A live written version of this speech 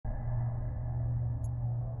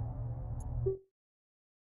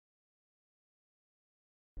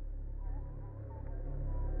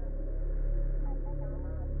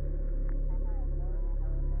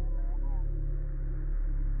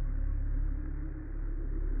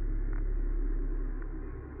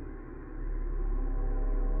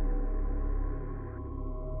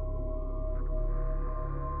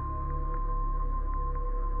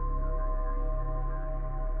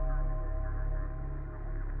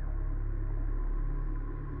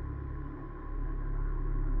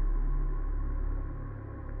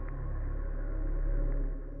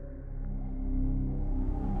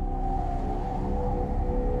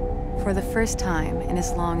For the first time in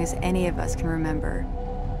as long as any of us can remember,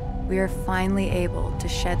 we are finally able to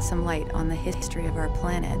shed some light on the history of our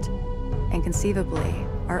planet and conceivably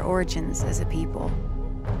our origins as a people.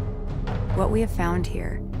 What we have found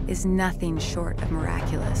here is nothing short of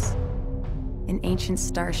miraculous. An ancient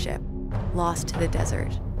starship lost to the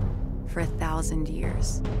desert for 1,000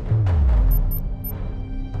 years.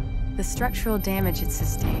 The structural damage it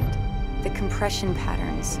sustained, the compression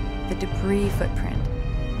patterns, the debris footprint,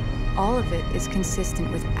 all of it is consistent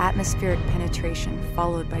with atmospheric penetration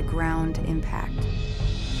followed by ground impact.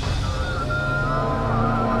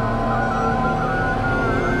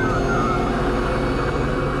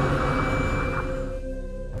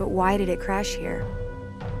 But why did it crash here?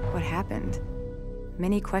 What happened?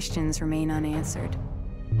 Many questions remain unanswered.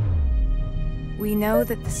 We know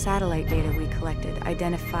that the satellite data we collected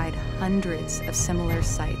identified hundreds of similar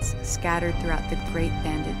sites scattered throughout the Great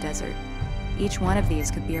Banded Desert. Each one of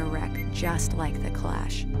these could be a wreck just like the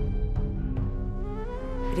Clash.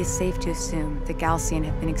 It is safe to assume the Galcian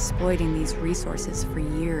have been exploiting these resources for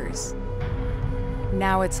years.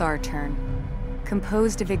 Now it's our turn.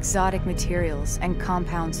 Composed of exotic materials and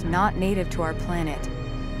compounds not native to our planet,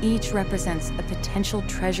 each represents a potential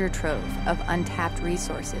treasure trove of untapped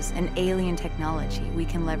resources and alien technology we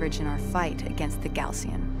can leverage in our fight against the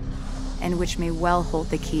Galcian, and which may well hold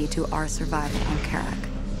the key to our survival on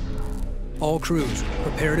Kharak. All crews,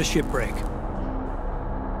 prepare to shipbreak.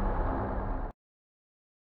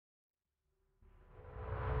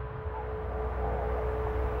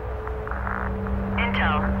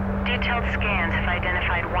 Intel. Detailed scans have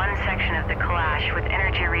identified one section of the Clash with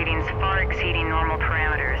energy readings far exceeding normal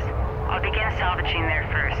parameters. I'll begin salvaging there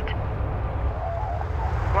first.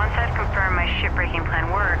 Once I've confirmed my shipbreaking plan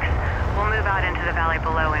works, we'll move out into the valley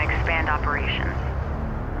below and expand operations.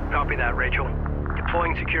 Copy that, Rachel.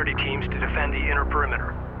 Deploying security teams to defend the inner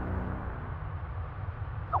perimeter.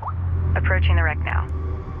 Approaching the wreck now.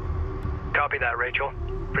 Copy that, Rachel.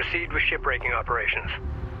 Proceed with shipbreaking operations.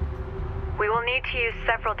 We will need to use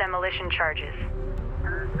several demolition charges.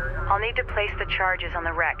 I'll need to place the charges on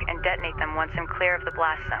the wreck and detonate them once I'm clear of the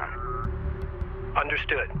blast zone.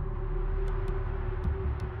 Understood.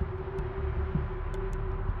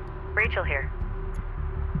 Rachel here.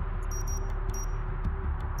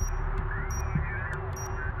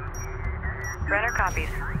 Brenner copies.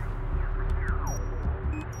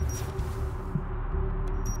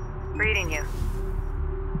 Reading you.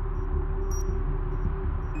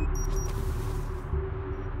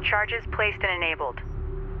 Charges placed and enabled.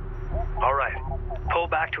 All right. Pull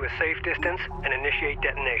back to a safe distance and initiate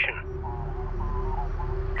detonation.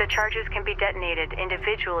 The charges can be detonated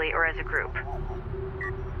individually or as a group.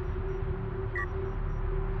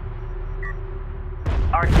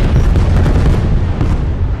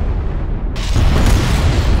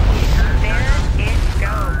 There it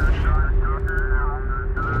goes.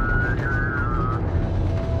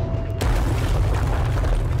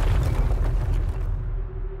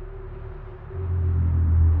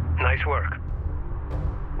 Nice work.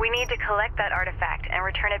 We need to collect that artifact and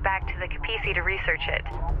return it back to the Capisi to research it.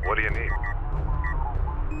 What do you need?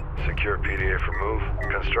 Secure PDA for move.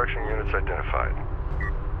 Construction units identified.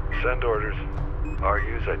 Send orders.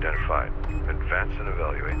 RUs identified. Advance and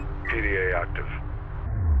evaluate. PDA active.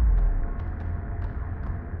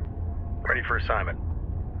 Ready for assignment.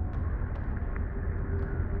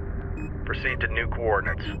 Proceed to new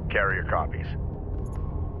coordinates. Carrier copies.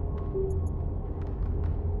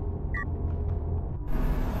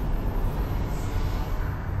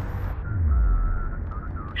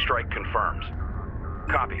 Strike confirms.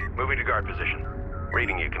 Copy. Moving to guard position.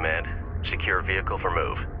 Reading you, Command. Secure vehicle for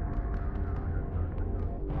move.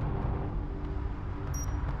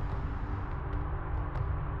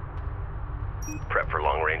 Prep for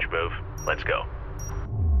long-range move. Let's go.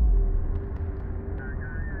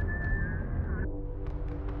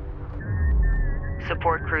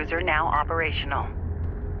 Support cruiser now operational.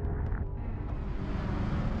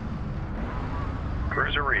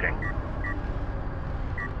 Cruiser reading.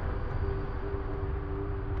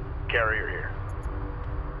 Carrier here.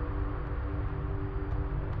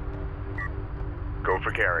 Go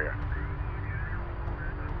for carrier.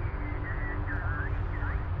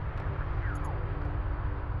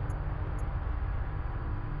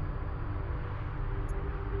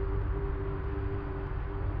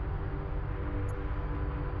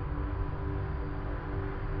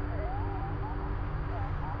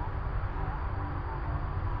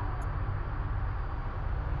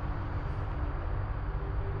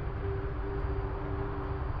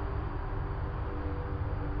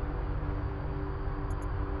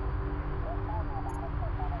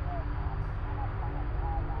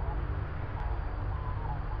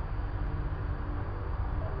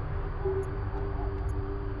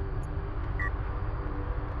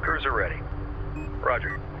 Cruiser ready.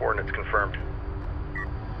 Roger. Coordinates confirmed.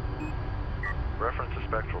 Reference to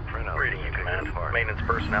spectral printout. Reading you, Command. Maintenance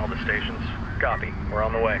personnel to stations. Copy. We're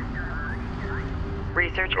on the way.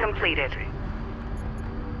 Research completed.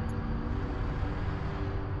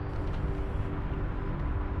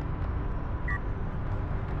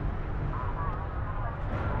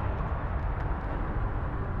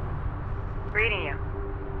 Reading you.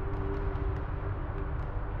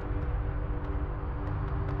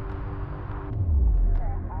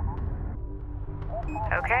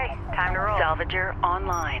 Okay, time to roll. Salvager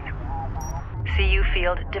online. CU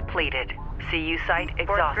field depleted. CU site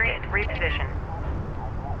exhausted. Reposition.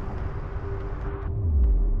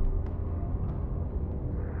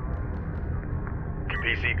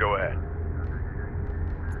 PC, go ahead.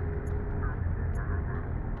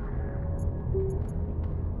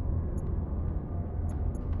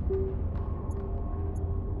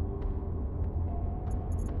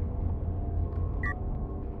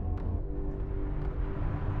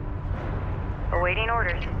 Awaiting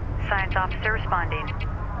orders. Science officer responding.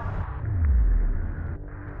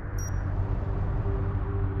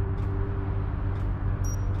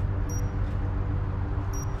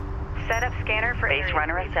 Set up scanner for base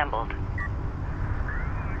runner assembled.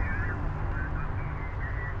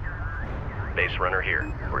 Base runner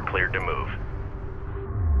here. We're cleared to move.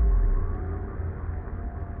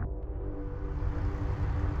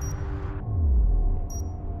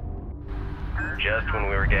 Just when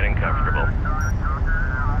we were getting comfortable.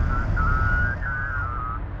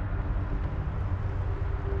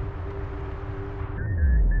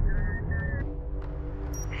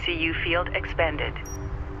 CU field expended.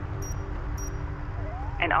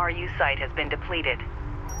 An RU site has been depleted.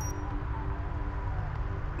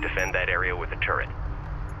 Defend that area with a turret.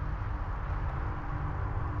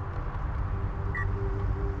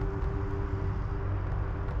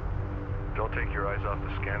 Don't take your eyes off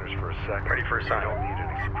the scanners for a second. Ready for assignment. You don't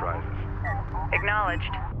need any surprises.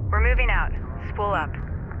 Acknowledged. We're moving out. Spool up.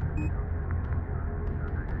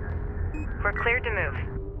 We're cleared to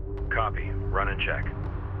move. Copy. Run and check.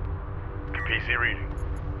 PC reading.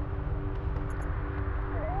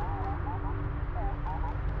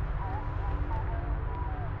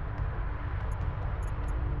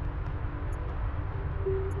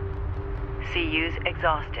 CU's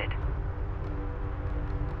exhausted.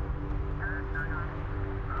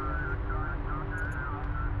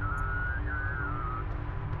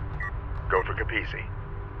 Go for Capisi.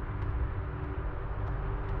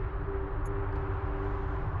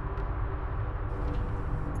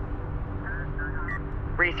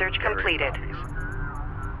 Research completed.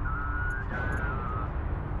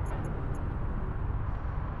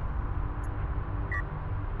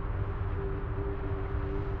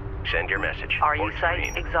 Send your message. RU Port site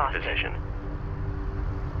screen. exhausted. Position.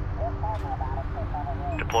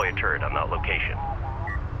 Deploy a turret on that location.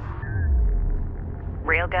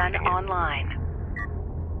 Railgun online.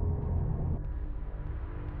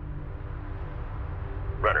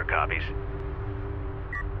 Runner copies.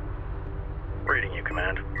 Reading you,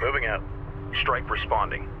 Command. Moving out. Strike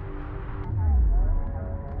responding.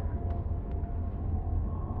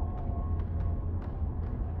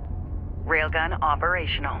 Railgun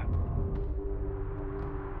operational.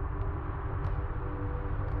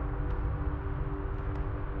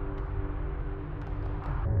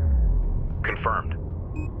 Confirmed.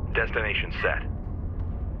 Destination set.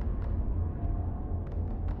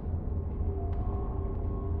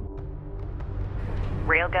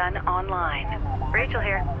 Railgun online. Rachel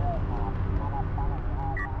here.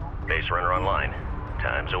 Base runner online.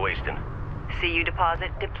 Time's a-wasting. CU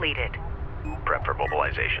deposit depleted. Prep for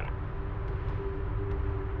mobilization.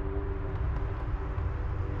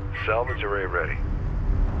 Salvage array ready.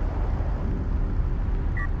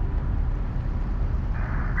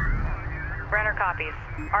 Runner copies.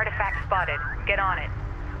 Artifact spotted. Get on it.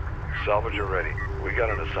 Salvage ready. We got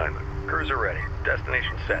an assignment. Cruiser ready.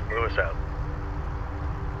 Destination set. Move us out.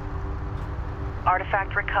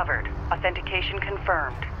 Artifact recovered. Authentication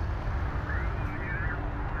confirmed.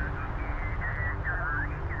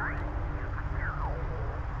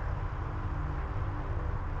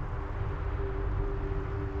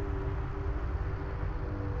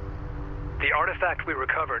 The artifact we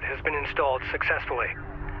recovered has been installed successfully.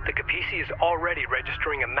 The Capisi is already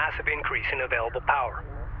registering a massive increase in available power.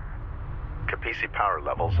 Capisi power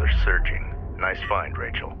levels are surging. Nice find,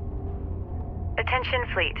 Rachel. Attention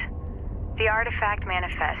fleet. The artifact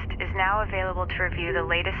manifest is now available to review the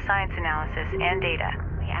latest science analysis and data.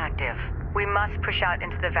 Active. We must push out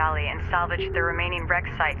into the valley and salvage the remaining wreck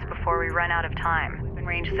sites before we run out of time. Weapon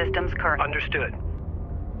range systems current. Understood.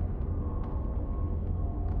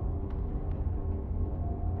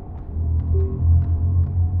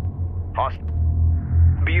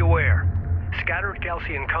 Be aware. Scattered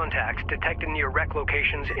Gaussian contacts detected near wreck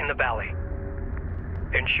locations in the valley.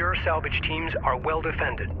 Ensure salvage teams are well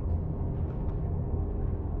defended.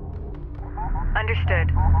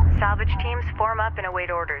 Understood. Salvage teams form up and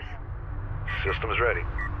await orders. Systems ready.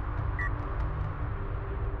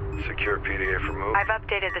 Secure PDA for move. I've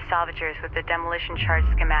updated the salvagers with the demolition charge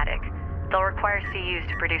schematic. They'll require CUs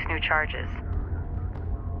to produce new charges.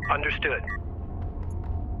 Understood.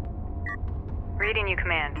 Reading you,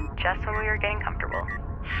 Command. Just when we were getting comfortable.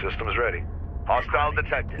 Systems ready. Hostile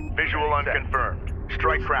detected. Visual unconfirmed.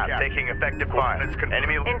 Strike craft taking effective fire.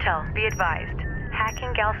 Enemy... Intel, be advised.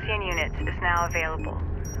 Hacking Gaussian units is now available.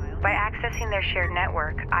 By accessing their shared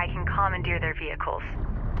network, I can commandeer their vehicles.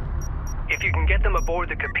 If you can get them aboard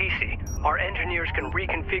the Capisi, our engineers can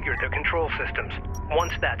reconfigure their control systems.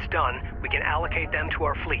 Once that's done, we can allocate them to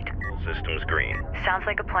our fleet. Systems green. Sounds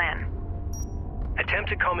like a plan. Attempt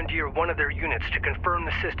to commandeer one of their units to confirm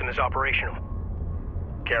the system is operational.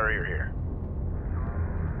 Carrier here.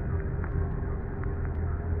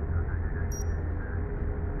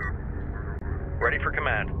 Ready for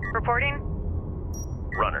command. Reporting?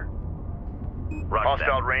 Runner.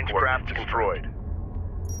 Hostile range craft destroyed.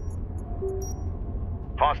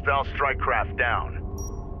 Hostile strike craft down.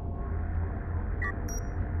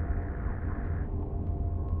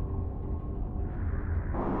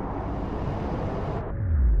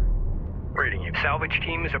 Reading you. Salvage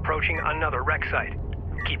team is approaching another wreck site.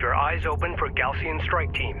 Keep your eyes open for Gaussian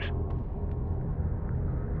strike teams.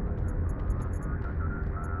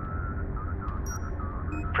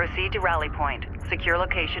 Proceed to rally point. Secure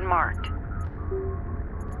location marked.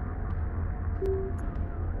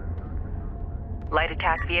 Light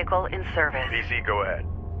attack vehicle in service. PC, go ahead.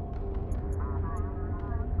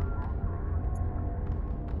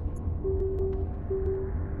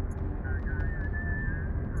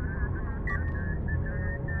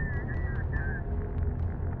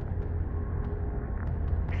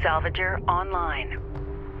 Salvager online.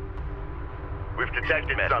 We've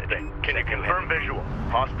detected something. Can you confirm visual?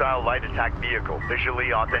 Hostile light attack vehicle,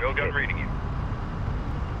 visually authenticated. Railgun reading you.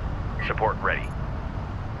 Support ready.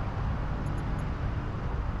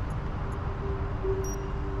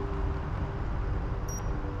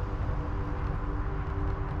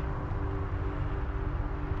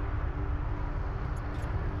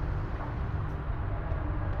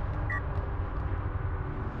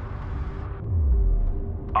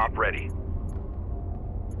 Op ready.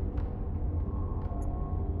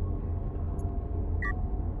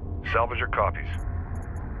 Salvager copies.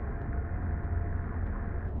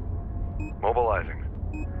 Mobilizing.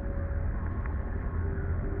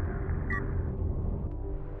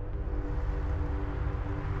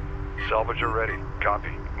 Salvager ready. Copy.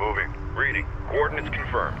 Moving. Reading. Coordinates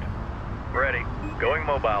confirmed. Ready. Going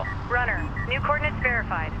mobile. Runner, new coordinates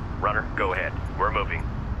verified. Runner, go ahead. We're moving.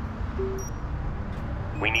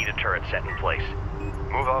 We need a turret set in place.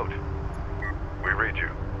 Move out. We read you.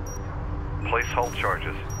 Place hull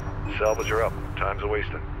charges. Salvager up. Time's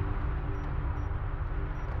a-wasting.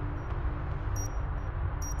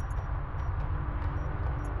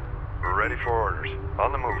 We're ready for orders.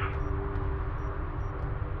 On the move.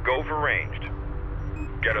 Go for ranged.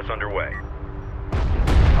 Get us underway.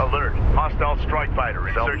 Alert. Hostile strike fighter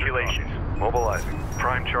in circulation. Copies. Mobilizing.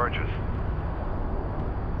 Prime charges.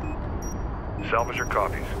 Salvager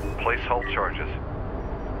copies. Place hull charges.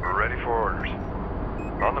 We're ready for orders.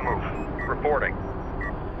 On the move. Reporting.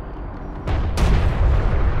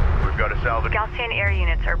 We've got a salvage. Gaussian air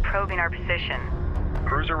units are probing our position.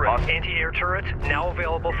 Cruiser ready. Anti-air turrets now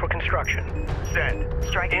available for construction. Send.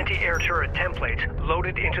 Strike Anti-air turret templates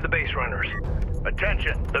loaded into the base runners.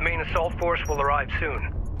 Attention. The main assault force will arrive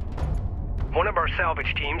soon. One of our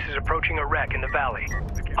salvage teams is approaching a wreck in the valley.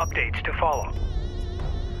 Updates to follow.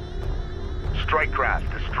 Strike craft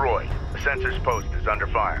destroyed. The sensors post is under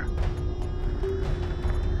fire.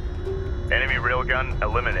 Enemy railgun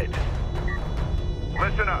eliminated.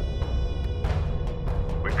 Listen up.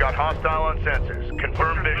 We've got hostile on sensors.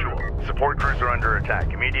 Confirm visual. Support cruiser under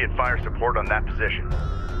attack. Immediate fire support on that position.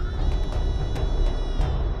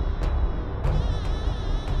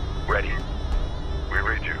 Ready. We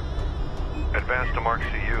read you. Advance to mark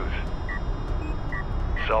CUs.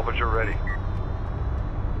 Salvager ready.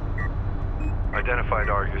 Identified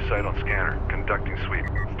RU site on scanner. Conducting sweep.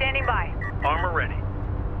 Standing by. Armor ready.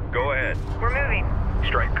 Go ahead. We're moving.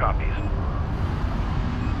 Strike copies.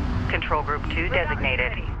 Control Group 2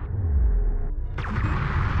 designated.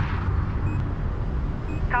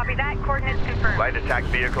 Copy that. Coordinates confirmed. Light attack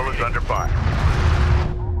vehicle is under fire.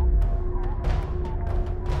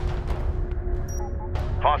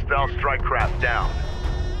 Hostile strike craft down.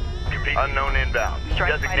 Unknown inbound.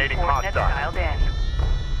 Strike Designating coordinates hostile. dialed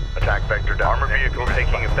in. Attack vector down. Armor vehicle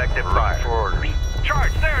taking effective fire. For orders.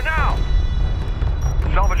 Charge there now!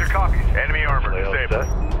 Salvage your copies. Enemy armor Layout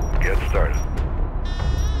disabled. set. Get started.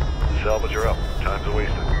 Salvage are up. Time's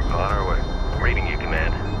wasted. On our way. Reading you,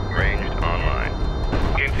 Command. Ranged online.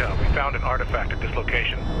 Intel, we found an artifact at this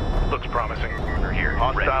location. Looks promising. We're here.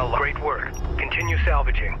 Hostile. Great work. Continue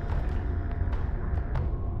salvaging.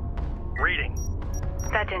 Reading.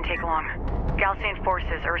 That didn't take long. Galcian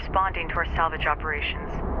forces are responding to our salvage operations.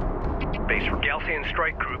 Base for Galcian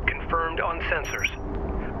strike group confirmed on sensors.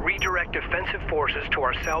 Redirect defensive forces to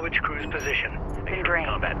our salvage crew's position. Been drained.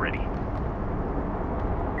 Combat ready.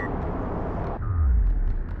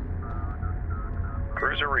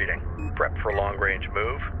 Cruiser reading. Prep for long-range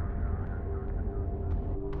move.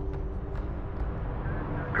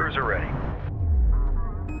 Cruiser ready.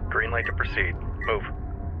 Green light to proceed. Move.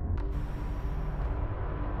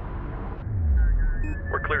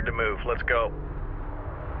 We're cleared to move. Let's go.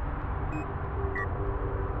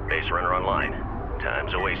 Base runner online.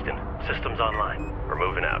 Time's a-wasting. Systems online. We're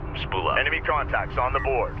moving out. Spool up. Enemy contacts on the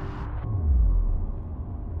board.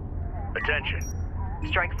 Attention.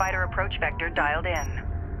 Strike fighter approach vector dialed in.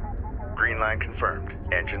 Green line confirmed.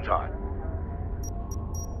 Engines hot.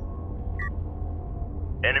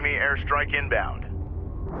 Enemy airstrike inbound.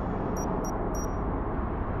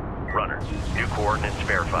 Runner. New coordinates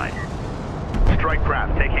verified. Strike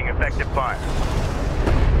craft taking effective fire.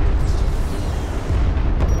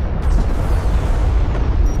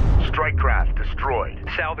 Strike craft destroyed.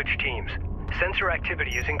 Salvage teams. Sensor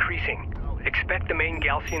activity is increasing. Expect the main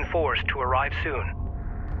Galcian force to arrive soon.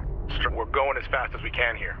 We're going as fast as we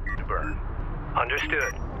can here. To burn.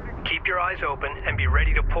 Understood. Keep your eyes open and be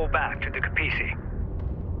ready to pull back to the Capisi.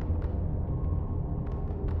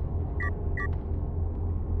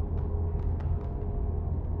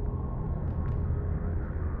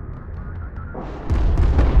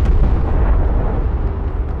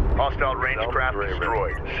 Hostile range craft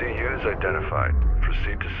destroyed. CUs identified.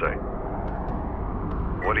 Proceed to site.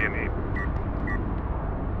 What do you need?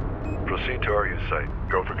 Proceed to RU site.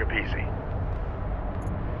 Go for Capisi.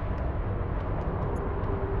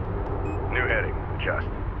 New heading. Adjust.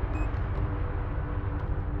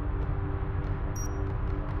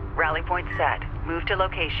 Rally point set. Move to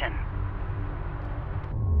location.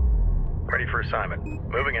 Ready for assignment.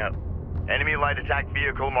 Moving out. Enemy light attack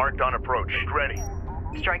vehicle marked on approach. Ready.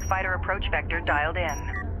 Strike fighter approach vector dialed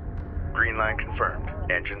in. Green line confirmed.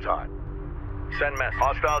 Engines hot. Send message.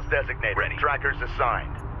 Hostiles designated. Ready. Trackers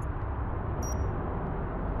assigned.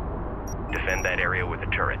 Defend that area with a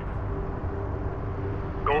turret.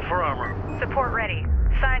 Go for armor. Support ready.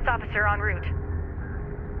 Science officer en route.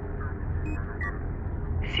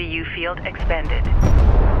 CU field expended.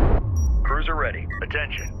 Cruiser ready.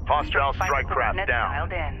 Attention. Hostile strike craft coordinates down.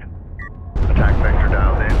 dialed in. Attack vector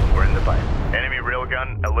dialed in. We're in the fight. Enemy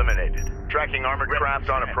railgun eliminated. Tracking armored craft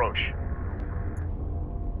on approach.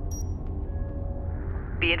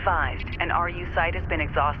 Be advised, an RU site has been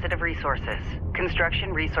exhausted of resources.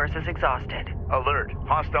 Construction resources exhausted. Alert.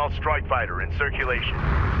 Hostile strike fighter in circulation.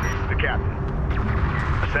 The captain.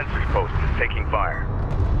 A sensors post is taking fire.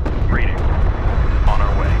 Reading. On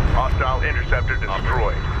our way. Hostile interceptor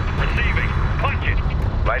destroyed. Receiving. Punch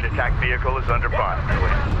it. Light attack vehicle is under fire.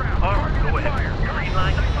 Armor, go ahead. Green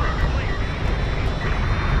line confirmed.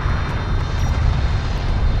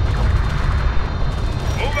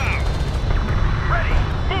 Move out. Ready.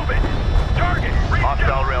 Move it. Target.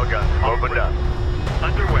 Hostile railgun opened up.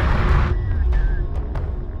 Underway.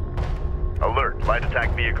 Alert. Light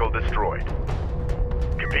attack vehicle destroyed.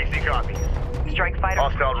 Capisi copies. Strike fighter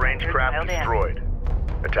Hostile approach range vector craft dialed in. destroyed.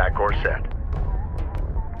 Attack course set.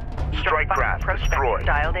 Strike fighter craft approach vector destroyed.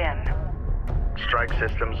 dialed in. Strike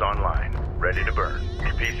systems online. Ready to burn.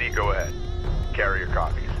 Capisi, go ahead. Carrier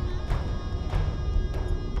copies.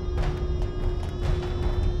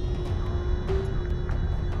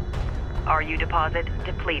 RU deposit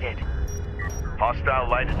depleted. Hostile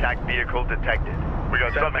light attack vehicle detected. We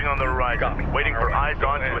got something on the horizon. Copy. Waiting for eyes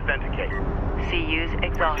on to ahead. authenticate. CU's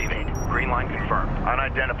exhausted. Green line confirmed.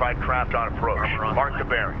 Unidentified craft on approach. Armor on Mark line. the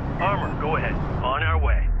bearing. Armor, go ahead. On our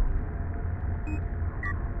way.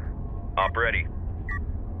 Op ready.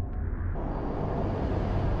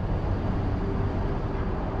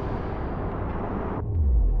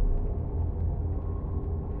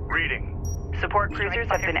 Reading. Support cruisers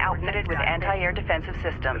have been outfitted with anti-air defensive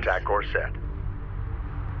systems. Attack course set.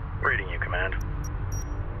 Reading you, Command.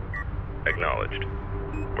 Acknowledged.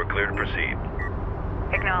 We're clear to proceed.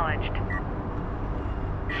 Acknowledged.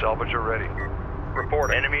 Salvage are ready.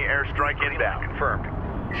 Reporting. Enemy airstrike inbound. Confirmed.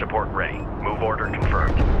 Support ready. Move order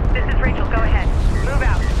confirmed. This is Rachel, go ahead. Move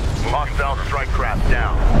out. Hostile strike craft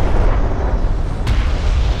down.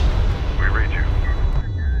 We read you.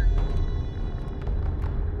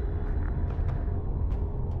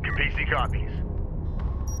 Capisi copies.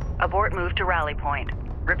 Abort move to rally point.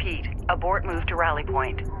 Repeat, abort move to rally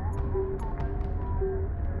point.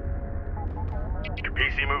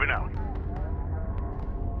 Capisi moving out.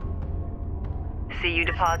 CU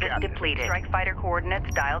deposit Captain. depleted. Strike fighter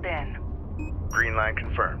coordinates dialed in. Green line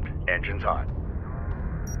confirmed. Engines hot.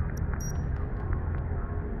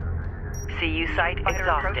 CU site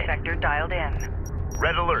exhausted. Vector dialed in.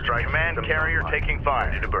 Red alert. Command carrier taking fire.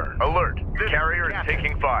 Ready to burn. Alert. Carrier is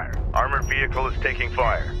taking fire. Armored vehicle is taking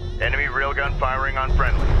fire. Enemy railgun firing on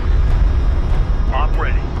friendly. Op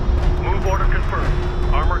ready. Move order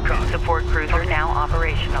confirmed. Armor cut. Support cruiser now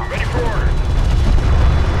operational. Ready for order.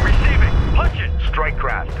 Receiving. Punch it. Strike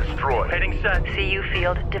craft destroyed. Heading set. CU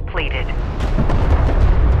field depleted.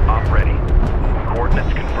 Op ready.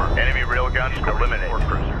 Coordinates confirmed. Enemy railgun eliminated. Support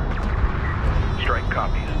cruiser. Strike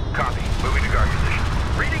copies. Copy. Moving to guard position.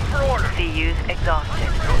 Reading for order. CU's exhausted.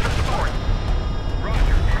 Go for support.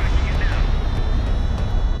 Roger. Tracking it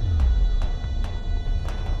down.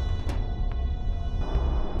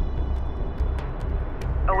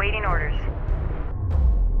 Awaiting orders.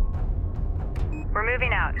 We're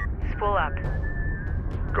moving out. Spool up.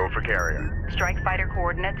 Go for carrier. Strike fighter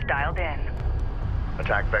coordinates dialed in.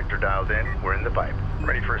 Attack vector dialed in. We're in the pipe.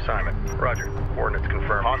 Ready for assignment. Roger. Coordinates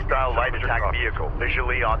confirmed. Hostile light Salvage attack copy. vehicle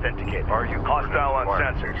visually authenticated. Hostile on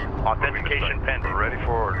sensors. Authentication pending. Ready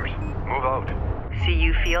for orders. Move out.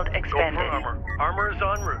 CU field Go for expended. armor. Armor is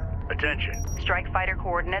en route. Attention. Strike fighter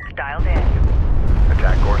coordinates dialed in.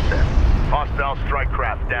 Attack course set. Hostile strike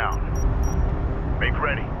craft down. Make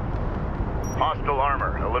ready. Hostile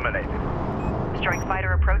armor eliminated. Strike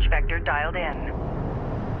fighter approach vector dialed in.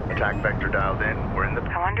 Attack vector dialed in. We're in the...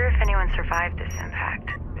 I wonder if anyone survived this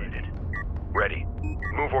impact. Ready.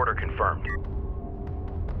 Move order confirmed.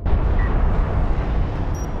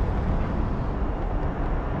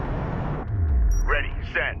 Ready.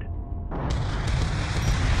 Send.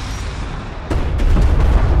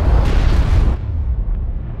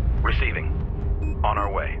 Receiving. On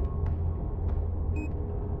our way.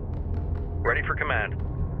 Ready for command.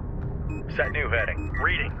 Set new heading.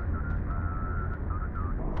 Reading.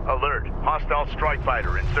 Alert. Hostile strike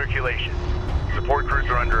fighter in circulation. Support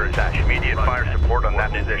cruiser under attack. Immediate fire support on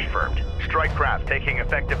that position. Confirmed. Strike craft taking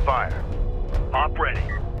effective fire. Op ready.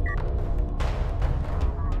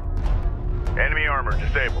 Enemy armor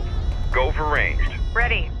disabled. Go for ranged.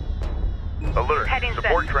 Ready. Alert. Heading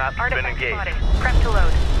Support set. craft has been Artifact engaged. spotted. Prep to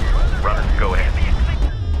load. Runners, go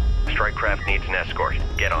ahead. Strike craft needs an escort.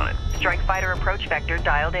 Get on it. Strike fighter approach vector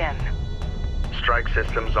dialed in. Strike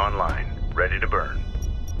systems online. Ready to burn.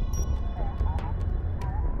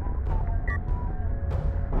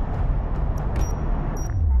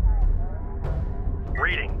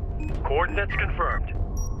 Reading. Coordinates confirmed.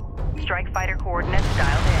 Strike fighter coordinates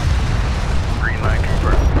dialed in. Green line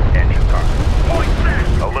confirmed. Engines on. Point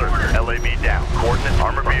set. Alert. LAV down. Coordinates.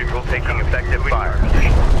 Armor vehicle taking effective fire.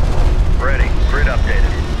 Ready. Grid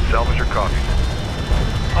updated. Salvager copy.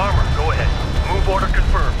 Armor, go ahead. Move order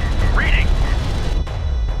confirmed. Reading.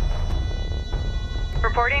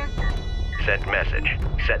 Reporting. Sent message.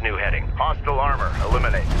 Set new heading. Hostile armor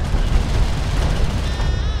eliminated.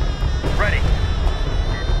 Ready.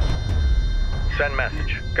 Send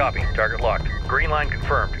message. Copy. Target locked. Green line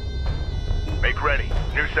confirmed. Make ready.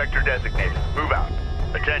 New sector designated. Move out.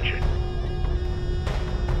 Attention.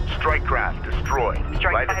 Strike craft destroyed.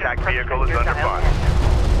 Strike Light fighter attack approach vehicle is vector under dialed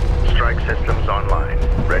fire. Strike systems online.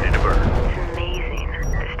 Ready to burn. It's amazing.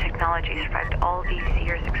 This technology survived all these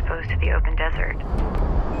years exposed to the open desert.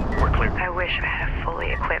 We're clear. I wish I had a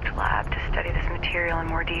fully equipped lab to study this material in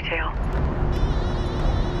more detail.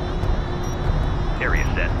 Area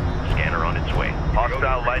set. Scanner on its way.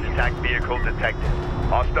 Hostile light attack vehicle detected.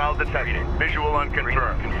 Hostile detected. Visual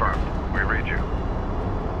unconfirmed. Confirmed. We read you.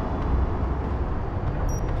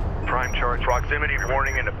 Prime charge. Proximity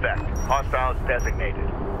warning in effect. Hostiles designated.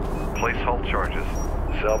 Place hull charges.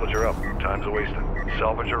 Salvager up. Time's a-wasting.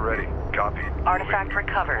 Salvager ready. Copy. Artifact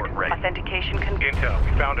recovered. Ready. Authentication confirmed. Intel,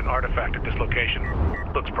 we found an artifact at this location.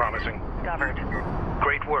 Looks promising. Discovered.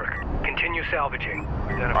 Great work. Continue salvaging.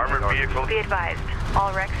 Armored vehicle. Be advised,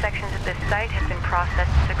 all wreck sections of this site have been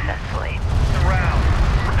processed successfully. Around.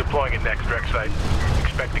 We're deploying at next wreck site.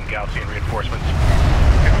 Expecting Gaussian reinforcements.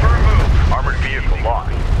 Confirm move. Armored vehicle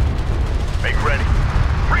lost. Make ready.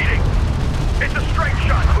 Reading. It's a strike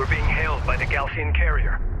shot. We're being hailed by the Gaussian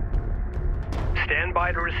carrier. Stand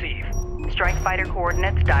by to receive. Strike fighter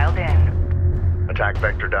coordinates dialed in. Attack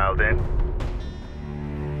vector dialed in.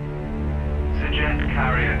 Suggest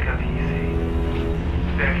carrier Kapisi.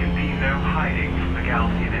 There can be no hiding from the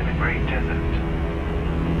Galcian in the Great Desert.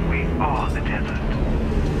 We are the desert.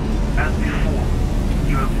 As before,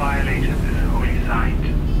 you have violated this holy site.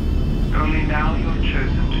 Only now you have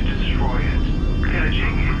chosen to destroy it,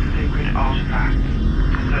 pillaging its sacred artifacts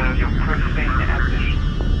to serve your profane ambitions.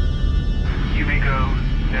 You may go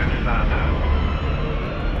no further.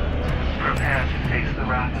 Prepare to face the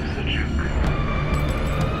wrath of Seljuk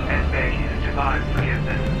and beg his divine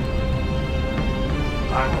forgiveness.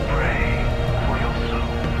 I will pray for your soul.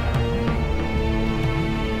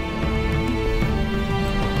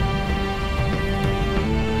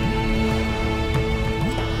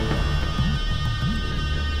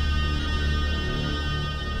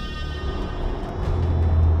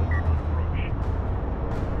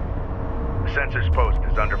 Sensors post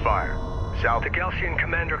is under fire. South. The Galcian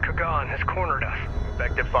commander Kagan has cornered us.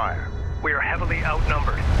 Effective fire. We are heavily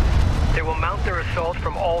outnumbered. They will mount their assault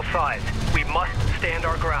from all sides. We must stand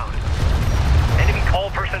our ground. Enemy all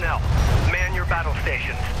personnel. Man your battle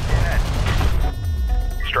stations.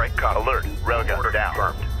 Strike caught. Alert. Railgun order down.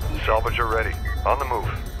 Confirmed. Salvager ready. On the move.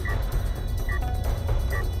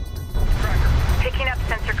 Picking up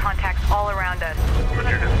sensor contacts all around us.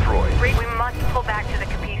 You're destroyed. We must pull back to the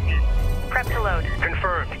Kapisi. Prep to load.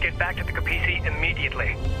 Confirmed. Get back to the Kapisi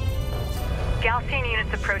immediately. Galcian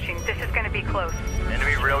units approaching. This is going to be close.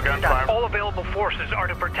 Enemy railgun fire. All available forces are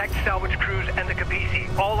to protect salvage crews and the Kapisi.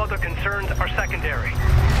 All other concerns are secondary.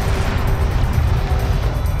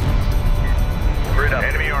 Grid up.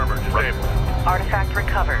 Enemy armor disabled. Artifact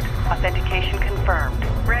recovered. Authentication confirmed.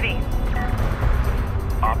 Ready.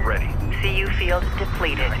 Op ready. CU field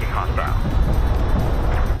depleted. Hostile.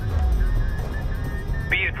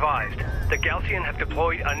 Be advised, the Galcian have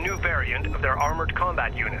deployed a new variant of their armored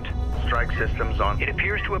combat unit. Strike systems on. It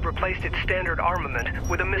appears to have replaced its standard armament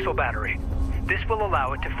with a missile battery. This will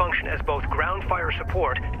allow it to function as both ground fire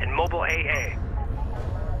support and mobile AA.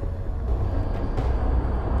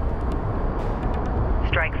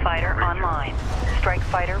 Strike fighter online. Strike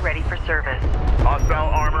fighter ready for service. Hostile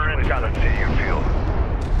armor and gun. CU field.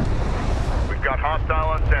 We've got hostile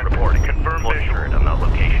on send. Reporting. Confirmed visual. On that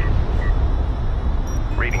location.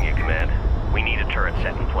 Reading you, Command. We need a turret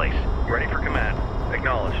set in place. Ready for command.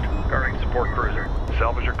 Acknowledged. Guarding support cruiser.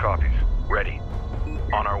 Salvager copies. Ready.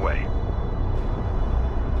 On our way.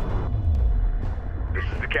 This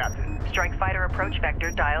is the captain. Strike fighter approach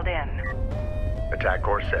vector dialed in. Attack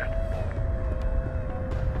course set.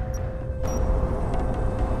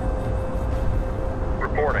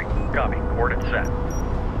 Reporting. Copy. Coordinates set.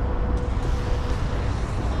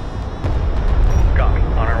 Copy.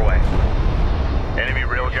 On our way. Enemy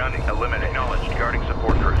railgun eliminated. Acknowledged. Guarding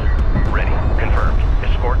support cruiser. Ready. Confirmed.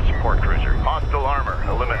 Escort support cruiser. Hostile armor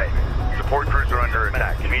eliminated. Support cruiser under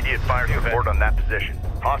attack. Immediate fire support on that position.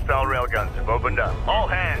 Hostile railguns have opened up. All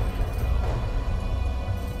hands.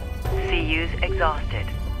 CUs exhausted.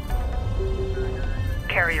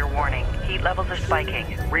 Carrier warning. Heat levels are spiking.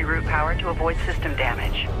 Reroute power to avoid system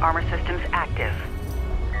damage. Armor systems active.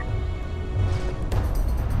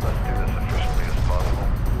 Let's do this efficiently as possible.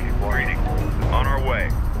 Keep Reading. On our way.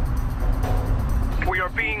 We are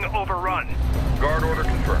being overrun. Guard order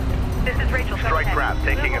confirmed. This is Rachel. Strike craft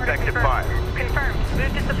taking Move order effective confirmed. fire. Confirmed.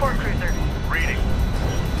 Move to support cruiser. Reading.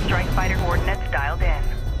 Strike fighter coordinates dialed in.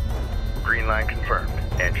 Green line confirmed.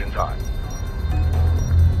 Engines hot.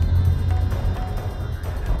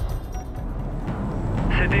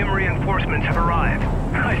 Sedim reinforcements have arrived.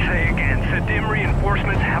 I say again, Sedim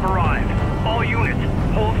reinforcements have arrived. All units,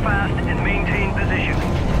 hold fast and maintain position.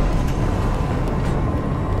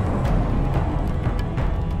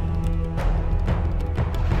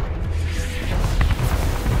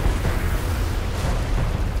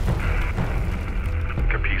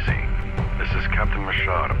 Kapisi. This is Captain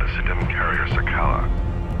Mashad of the Sedim carrier Sakala.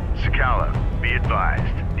 Sakala, be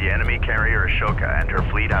advised. The enemy carrier Ashoka and her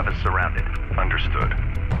fleet have us surrounded. Understood.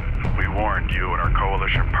 We warned you and our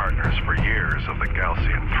coalition partners for years of the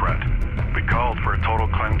Galcian threat. We called for a total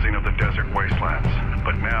cleansing of the desert wastelands,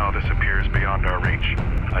 but now this appears beyond our reach.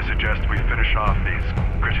 I suggest we finish off these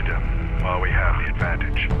Critidim while we have the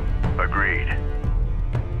advantage. Agreed.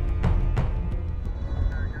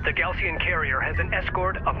 The Galcian carrier has an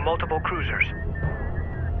escort of multiple cruisers.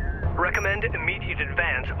 Recommend immediate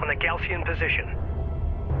advance on the Galcian position.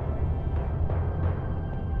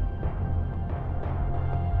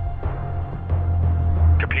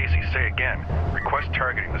 Kapisi, say again. Request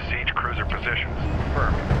targeting the siege cruiser positions.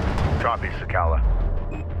 Confirmed. Copy, Sakala.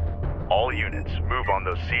 All units, move on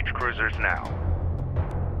those siege cruisers now.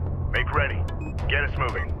 Make ready. Get us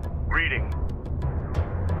moving. Reading.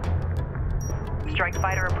 Strike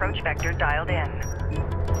fighter approach vector dialed in.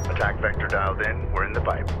 Attack vector dialed in. We're in the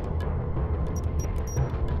pipe.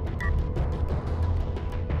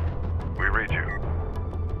 We read you.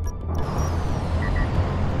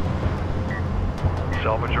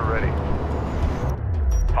 Salvage are ready.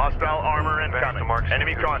 Hostile armor incoming. to mark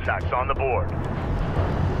Enemy sectors. contacts on the board.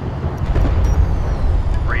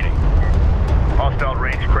 Reading. Hostile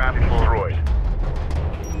range craft destroyed.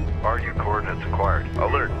 RU coordinates acquired.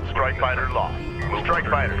 Alert. Strike fighter lost. Move Strike to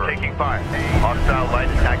fighter 31st. taking fire. Hostile light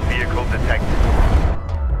attack vehicle detected.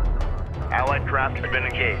 Allied craft has been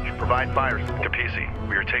engaged. Provide fire support. Capisi,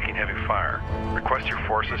 we are taking heavy fire. Request your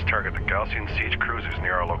forces target the Gaussian siege cruisers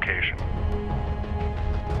near our location.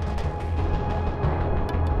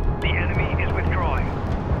 The enemy is withdrawing.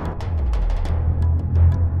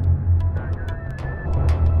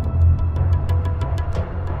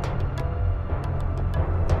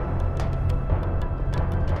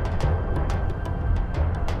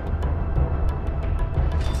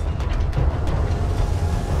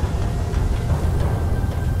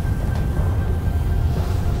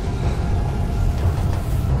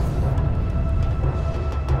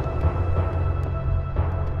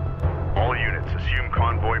 All units, assume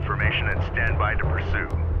convoy formation and stand by to pursue.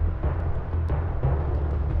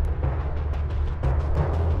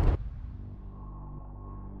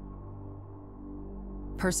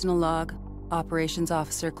 Personal log, Operations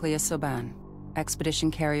Officer Clea Soban,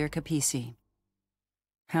 Expedition Carrier Capisi.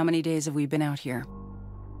 How many days have we been out here?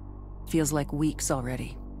 Feels like weeks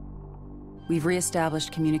already. We've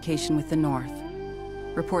re-established communication with the North.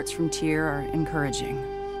 Reports from Tyr are encouraging.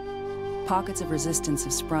 Pockets of resistance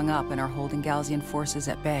have sprung up and are holding Gaussian forces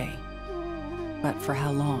at bay. But for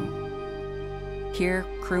how long? Here,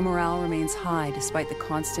 crew morale remains high despite the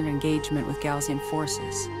constant engagement with Gaussian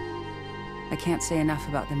forces. I can't say enough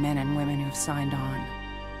about the men and women who have signed on,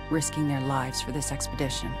 risking their lives for this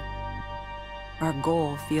expedition. Our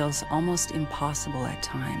goal feels almost impossible at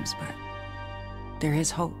times, but there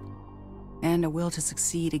is hope, and a will to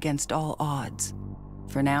succeed against all odds.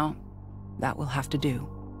 For now, that will have to do.